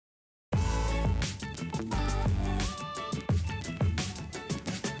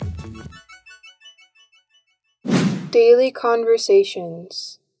Daily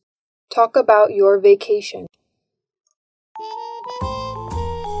conversations. Talk about your vacation.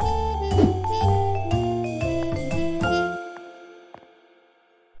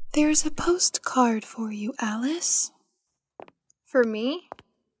 There's a postcard for you, Alice. For me?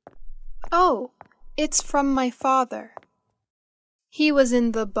 Oh, it's from my father. He was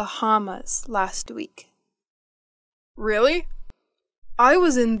in the Bahamas last week. Really? I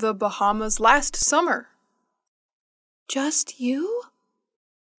was in the Bahamas last summer. Just you?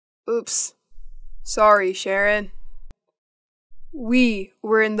 Oops. Sorry, Sharon. We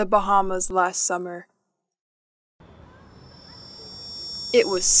were in the Bahamas last summer. It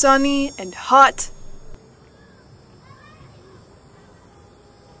was sunny and hot.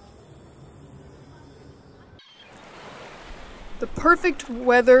 The perfect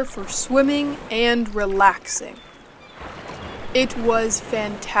weather for swimming and relaxing. It was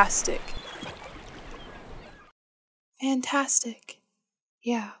fantastic. Fantastic.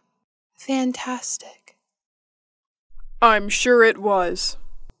 Yeah, fantastic. I'm sure it was.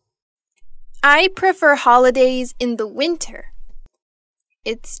 I prefer holidays in the winter.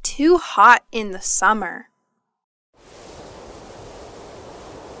 It's too hot in the summer.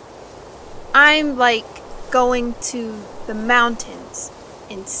 I'm like going to the mountains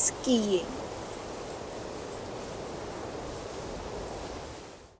and skiing.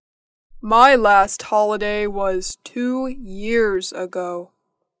 My last holiday was 2 years ago.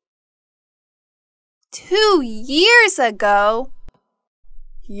 2 years ago?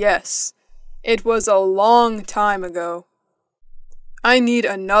 Yes, it was a long time ago. I need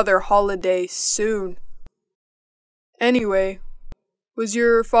another holiday soon. Anyway, was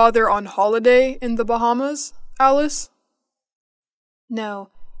your father on holiday in the Bahamas, Alice? No,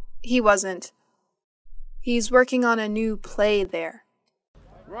 he wasn't. He's working on a new play there.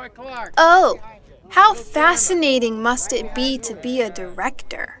 Roy Clark. Oh, how fascinating must it be to be a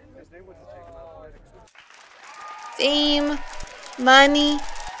director? Fame, money,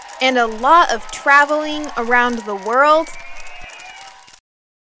 and a lot of traveling around the world.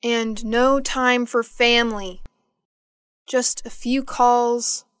 And no time for family. Just a few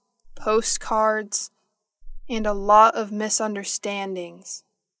calls, postcards, and a lot of misunderstandings.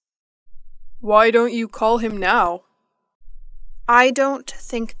 Why don't you call him now? I don't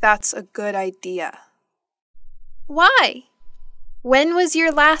think that's a good idea. Why? When was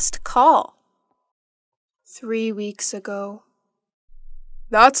your last call? 3 weeks ago.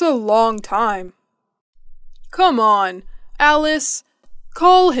 That's a long time. Come on, Alice,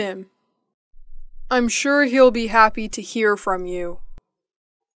 call him. I'm sure he'll be happy to hear from you.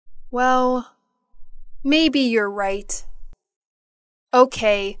 Well, maybe you're right.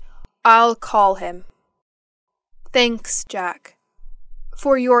 Okay, I'll call him. Thanks, Jack.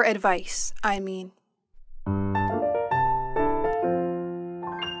 For your advice, I mean.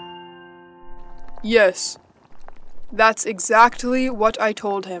 Yes, that's exactly what I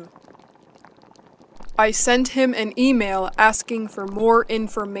told him. I sent him an email asking for more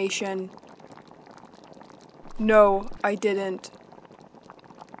information. No, I didn't.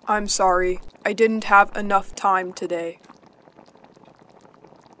 I'm sorry, I didn't have enough time today.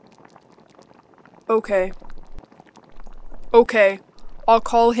 Okay, I'll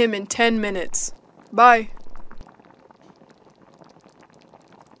call him in 10 minutes. Bye.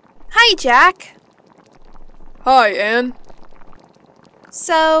 Hi, Jack. Hi, Anne.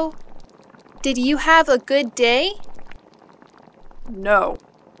 So, did you have a good day? No,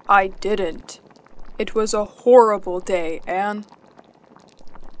 I didn't. It was a horrible day, Anne.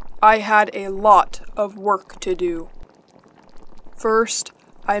 I had a lot of work to do. First,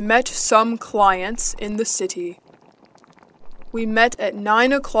 I met some clients in the city. We met at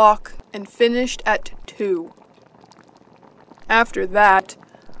 9 o'clock and finished at 2. After that,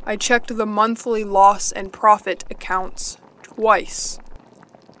 I checked the monthly loss and profit accounts twice.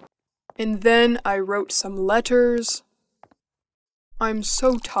 And then I wrote some letters. I'm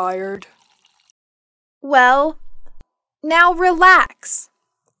so tired. Well, now relax.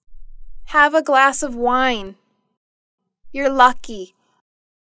 Have a glass of wine. You're lucky.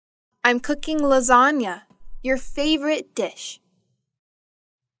 I'm cooking lasagna, your favorite dish.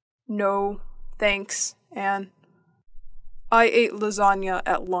 No, thanks, Anne. I ate lasagna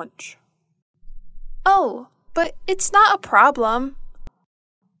at lunch. Oh, but it's not a problem.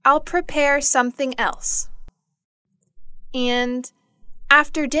 I'll prepare something else. And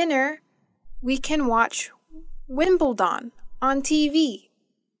after dinner, we can watch Wimbledon on TV.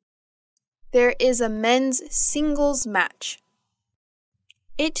 There is a men's singles match.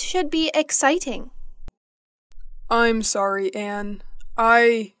 It should be exciting. I'm sorry, Anne.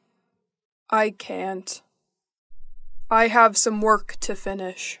 I can't. I have some work to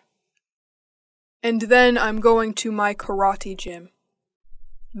finish. And then I'm going to my karate gym.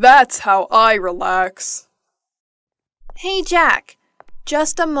 That's how I relax. Hey, Jack,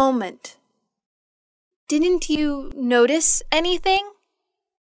 just a moment. Didn't you notice anything?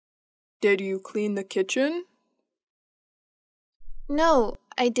 Did you clean the kitchen? No,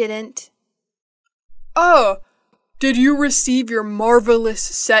 I didn't. Oh, did you receive your marvelous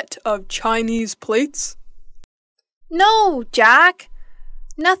set of Chinese plates? No, Jack.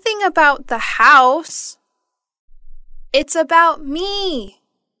 Nothing about the house. It's about me.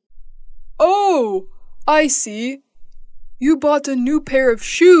 Oh, I see. You bought a new pair of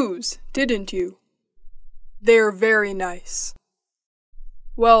shoes, didn't you? They're very nice.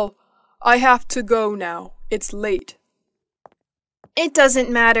 Well, I have to go now. It's late. It doesn't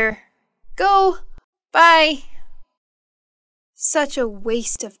matter. Go. Bye. Such a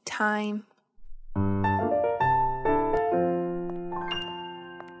waste of time.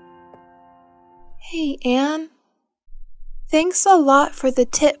 Hey, Anne. Thanks a lot for the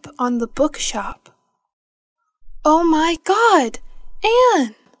tip on the bookshop. Oh my God,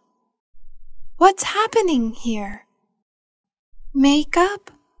 Anne! What's happening here?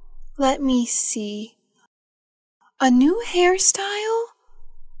 Makeup? Let me see. A new hairstyle?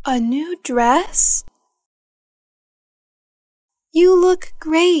 A new dress? You look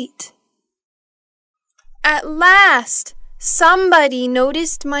great. At last, somebody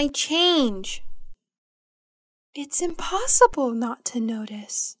noticed my change. It's impossible not to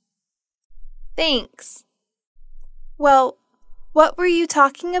notice. Thanks. Well, what were you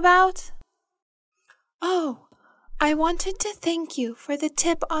talking about? Oh, I wanted to thank you for the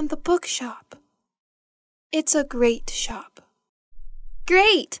tip on the bookshop. It's a great shop.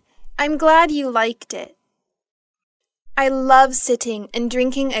 Great! I'm glad you liked it. I love sitting and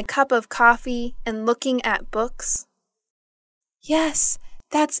drinking a cup of coffee and looking at books. Yes,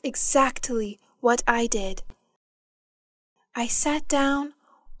 that's exactly what I did. I sat down,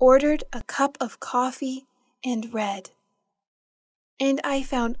 ordered a cup of coffee, and read. And I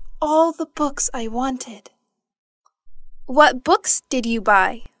found all the books I wanted. What books did you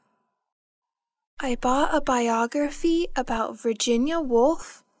buy? I bought a biography about Virginia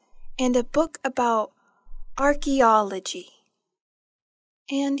Woolf and a book about archaeology.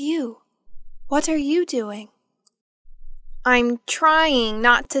 And you? What are you doing? I'm trying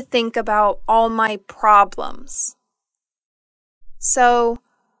not to think about all my problems. So,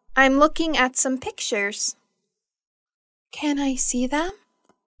 I'm looking at some pictures. Can I see them?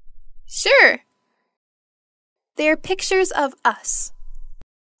 Sure. They're pictures of us.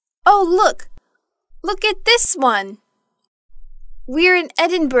 Oh, look! Look at this one! We're in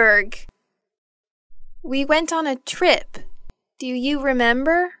Edinburgh. We went on a trip. Do you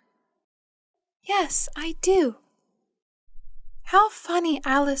remember? Yes, I do. How funny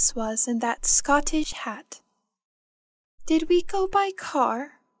Alice was in that Scottish hat. Did we go by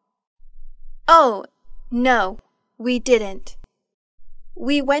car? Oh, no, we didn't.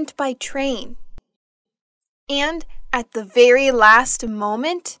 We went by train. And at the very last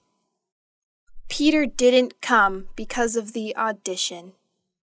moment, Peter didn't come because of the audition.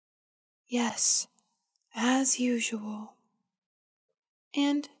 Yes, as usual.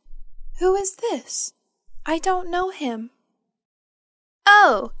 And who is this? I don't know him.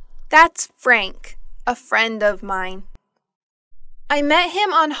 Oh, that's Frank, a friend of mine. I met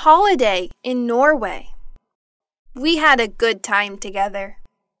him on holiday in Norway. We had a good time together.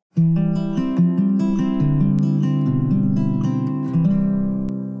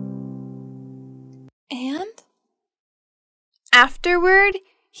 And? Afterward,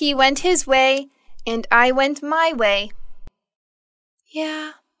 he went his way, and I went my way.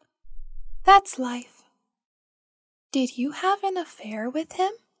 Yeah, that's life. Did you have an affair with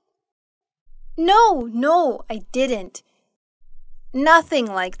him? No, I didn't. Nothing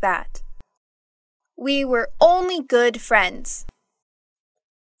like that. We were only good friends.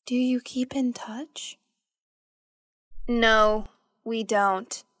 Do you keep in touch? No, we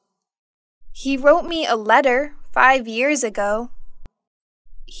don't. He wrote me a letter 5 years ago.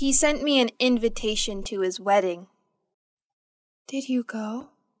 He sent me an invitation to his wedding. Did you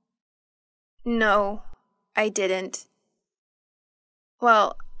go? No, I didn't.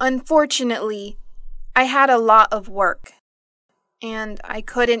 Well, unfortunately, I had a lot of work, and I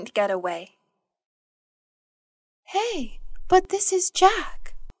couldn't get away. Hey, but this is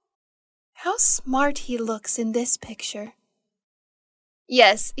Jack. How smart he looks in this picture.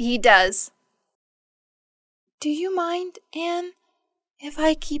 Yes, he does. Do you mind, Anne, if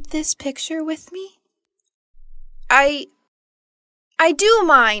I keep this picture with me? I do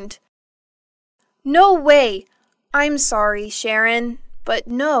mind. No way. I'm sorry, Sharon, but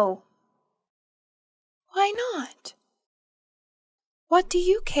no. Why not? What do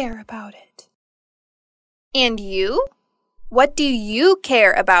you care about it? And you? What do you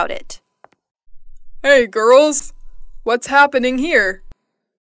care about it? Hey, girls! What's happening here?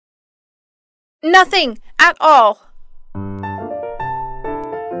 Nothing at all.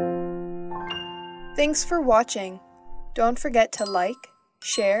 Thanks for watching. Don't forget to like,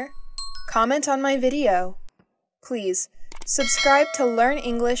 share, comment on my video. Please, subscribe to Learn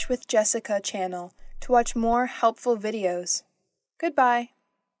English with Jessica channel to watch more helpful videos. Goodbye.